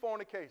 flee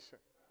fornication.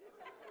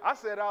 I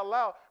said out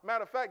loud.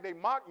 Matter of fact, they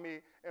mocked me.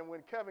 And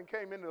when Kevin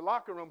came into the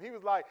locker room, he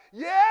was like,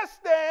 yes,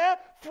 Stan,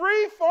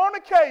 free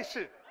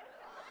fornication.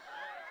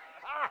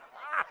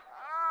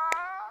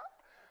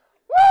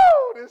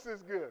 Woo, this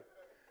is good.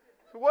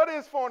 So what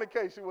is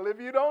fornication? Well,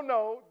 if you don't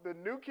know, the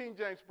New King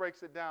James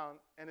breaks it down,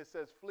 and it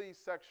says flee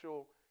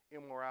sexual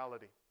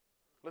immorality.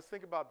 Let's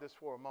think about this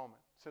for a moment,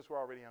 since we're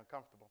already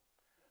uncomfortable.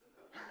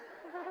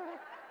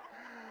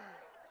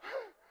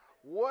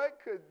 What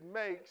could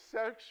make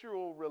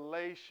sexual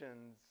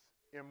relations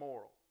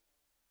immoral?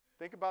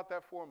 Think about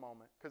that for a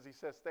moment, because he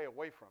says stay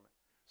away from it.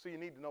 So you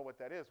need to know what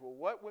that is. Well,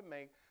 what would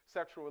make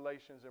sexual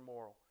relations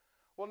immoral?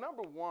 Well,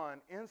 number one,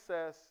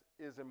 incest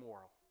is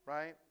immoral,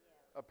 right?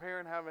 Yeah. A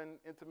parent having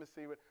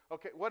intimacy with,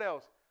 okay, what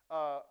else?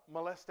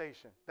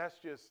 Molestation. That's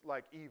just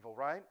like evil,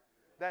 right?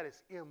 That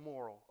is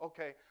immoral.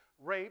 Okay,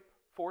 rape,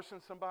 forcing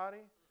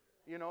somebody,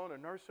 in a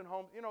nursing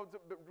home,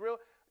 real.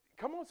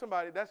 Come on,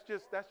 somebody. That's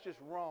just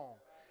wrong.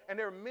 And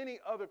there are many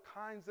other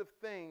kinds of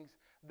things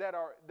that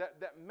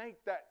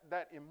make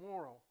that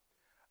immoral.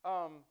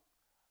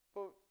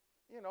 But,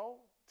 you know,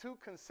 two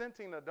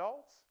consenting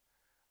adults.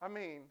 I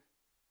mean,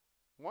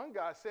 one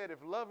guy said, if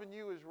loving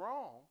you is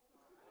wrong,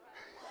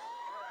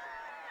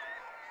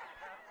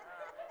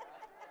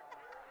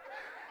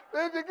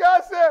 then the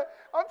guy said,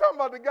 I'm talking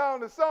about the guy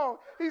on the song.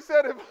 He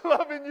said, if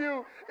loving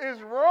you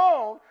is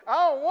wrong,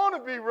 I don't want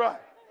to be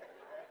right.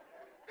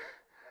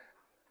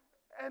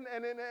 And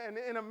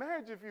in a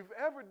marriage, if you've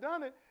ever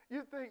done it,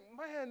 you think,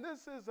 man,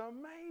 this is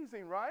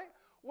amazing, right?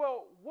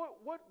 Well,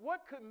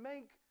 what could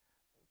make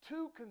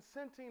two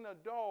consenting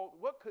adults,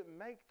 what could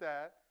make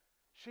that?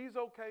 She's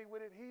okay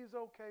with it, he's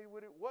okay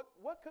with it.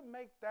 What could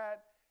make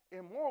that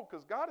immoral?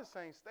 Because God is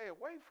saying stay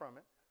away from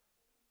it.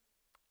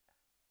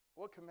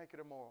 What can make it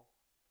immoral?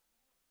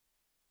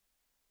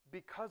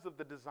 Because of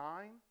the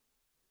design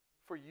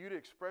for you to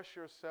express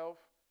yourself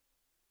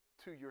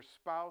to your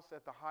spouse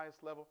at the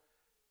highest level,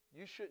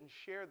 you shouldn't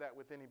share that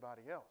with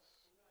anybody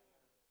else.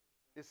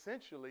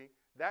 Essentially,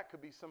 that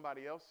could be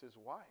somebody else's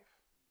wife.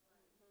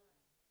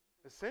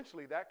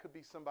 Essentially, that could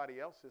be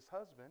somebody else's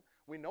husband.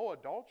 We know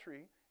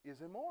adultery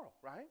is immoral,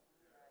 right?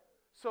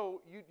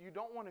 So you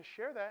don't want to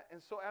share that.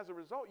 And so as a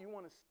result, you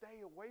want to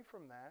stay away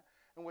from that.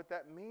 And what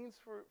that means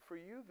for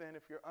you then,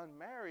 if you're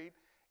unmarried,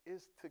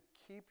 is to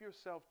keep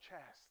yourself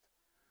chaste.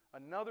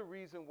 Another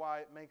reason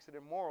why it makes it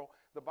immoral,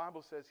 the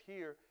Bible says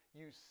here,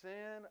 you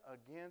sin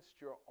against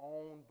your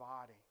own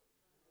body.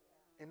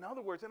 In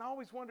other words, and I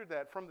always wondered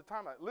that from the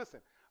time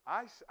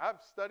I've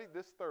studied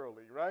this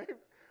thoroughly, right?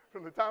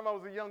 From the time I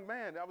was a young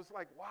man, I was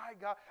like, why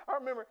God? I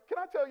remember, can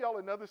I tell y'all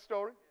another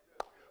story?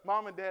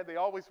 Mom and Dad, they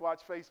always watch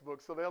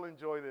Facebook, so they'll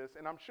enjoy this,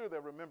 and I'm sure they'll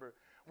remember.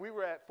 We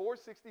were at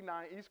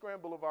 469 East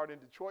Grand Boulevard in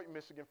Detroit,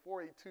 Michigan,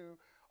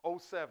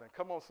 48207.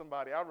 Come on,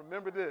 somebody. I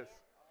remember this.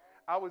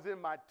 I was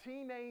in my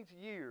teenage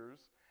years.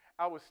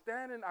 I was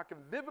standing, I can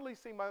vividly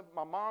see my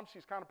mom.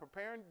 She's kind of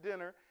preparing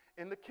dinner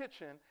in the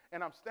kitchen,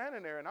 and I'm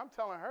standing there, and I'm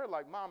telling her,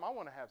 like, Mom, I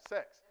want to have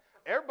sex.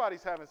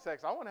 Everybody's having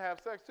sex. I want to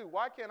have sex, too.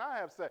 Why can't I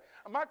have sex?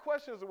 My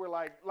questions were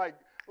like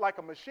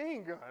a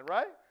machine gun,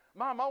 right?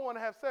 Mom, I want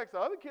to have sex. The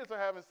other kids are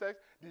having sex.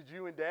 Did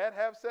you and Dad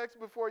have sex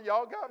before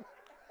y'all got married?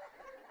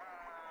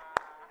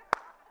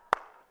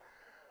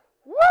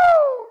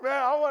 Woo!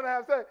 Man, I want to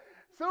have sex.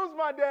 As soon as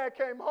my dad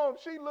came home,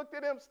 she looked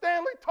at him.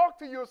 Stanley, talk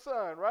to your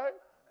son, right?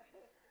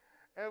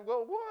 And,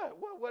 well,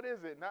 what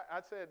is it? And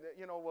I said,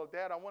 well,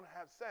 Dad, I want to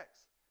have sex.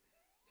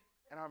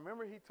 And I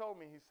remember he told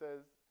me, he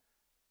says,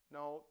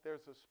 no,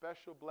 there's a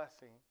special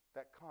blessing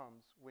that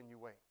comes when you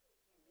wait.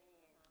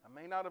 I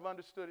may not have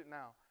understood it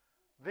now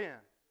then,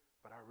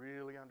 but I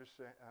really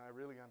understand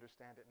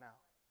it now.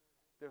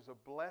 There's a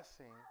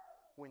blessing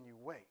when you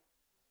wait.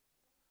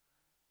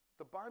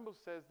 The Bible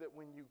says that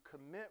when you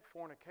commit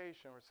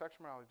fornication or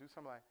sexual immorality, do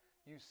something like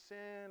you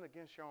sin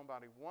against your own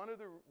body. One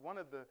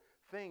of the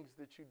things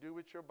that you do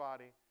with your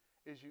body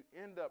is you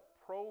end up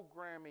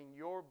programming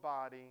your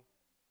body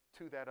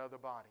to that other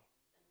body.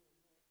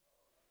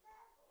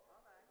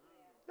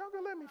 Y'all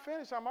gonna let me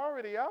finish? I'm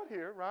already out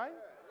here, right?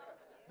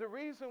 The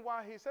reason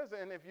why he says it,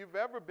 and if you've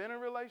ever been in a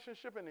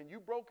relationship and then you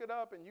broke it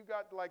up and you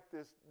got like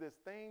this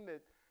thing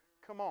that,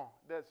 come on,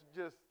 that's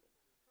just,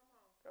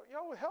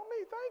 yo, help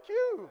me, thank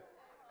you.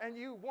 And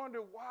you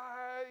wonder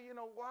why,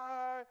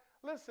 why.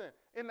 Listen,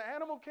 in the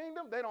animal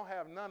kingdom, they don't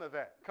have none of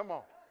that. Come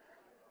on.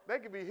 They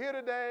could be here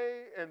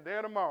today and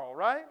there tomorrow,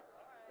 right?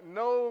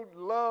 No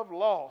love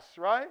lost,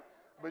 right?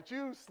 But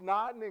you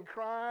snotting and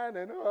crying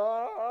and,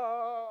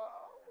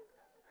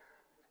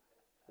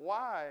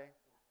 why?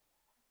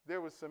 There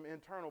was some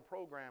internal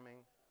programming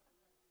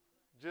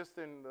just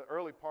in the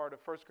early part of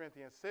 1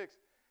 Corinthians 6.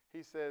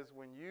 He says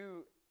when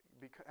you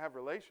have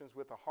relations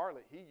with a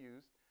harlot he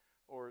used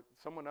or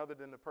someone other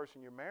than the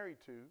person you're married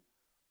to,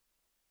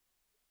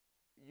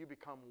 you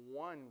become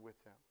one with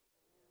them.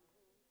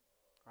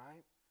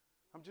 Right?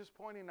 I'm just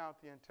pointing out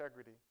the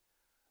integrity.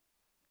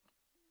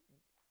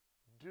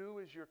 Do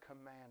as you're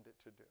commanded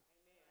to do.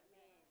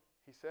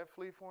 Amen. He said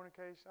flee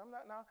fornication.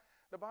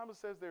 The Bible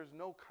says there's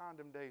no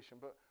condemnation,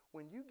 but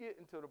when you get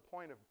into the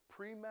point of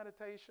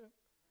premeditation,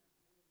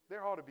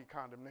 there ought to be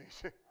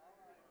condemnation.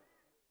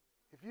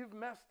 If you've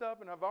messed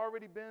up and have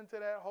already been to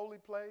that holy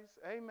place,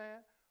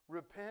 amen,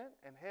 repent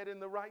and head in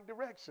the right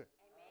direction.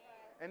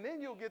 Amen. And then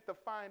you'll get to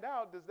find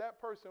out, does that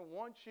person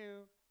want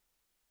you?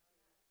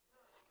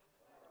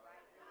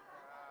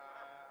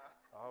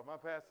 Oh, my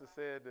pastor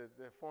said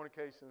that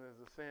fornication is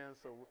a sin,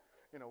 so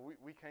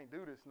we can't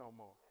do this no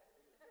more.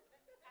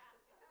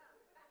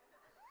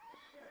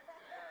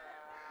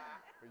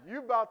 You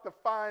about to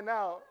find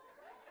out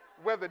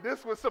whether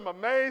this was some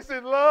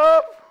amazing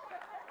love.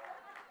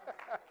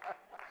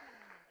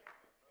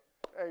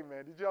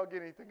 Amen. Did y'all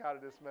get anything out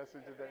of this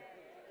message today?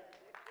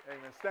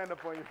 Amen. Stand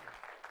up on your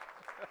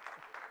feet.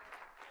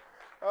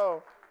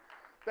 Oh,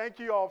 thank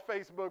you all,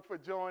 Facebook, for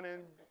joining.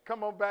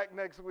 Come on back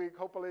next week.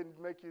 Hopefully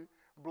it'll make you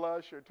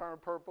blush or turn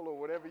purple or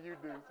whatever you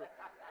do. So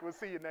we'll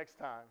see you next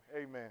time.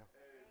 Amen.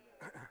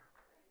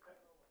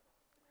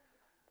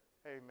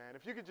 Amen.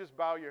 If you could just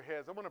bow your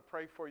heads, I want to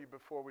pray for you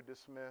before we're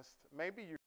dismissed. Maybe you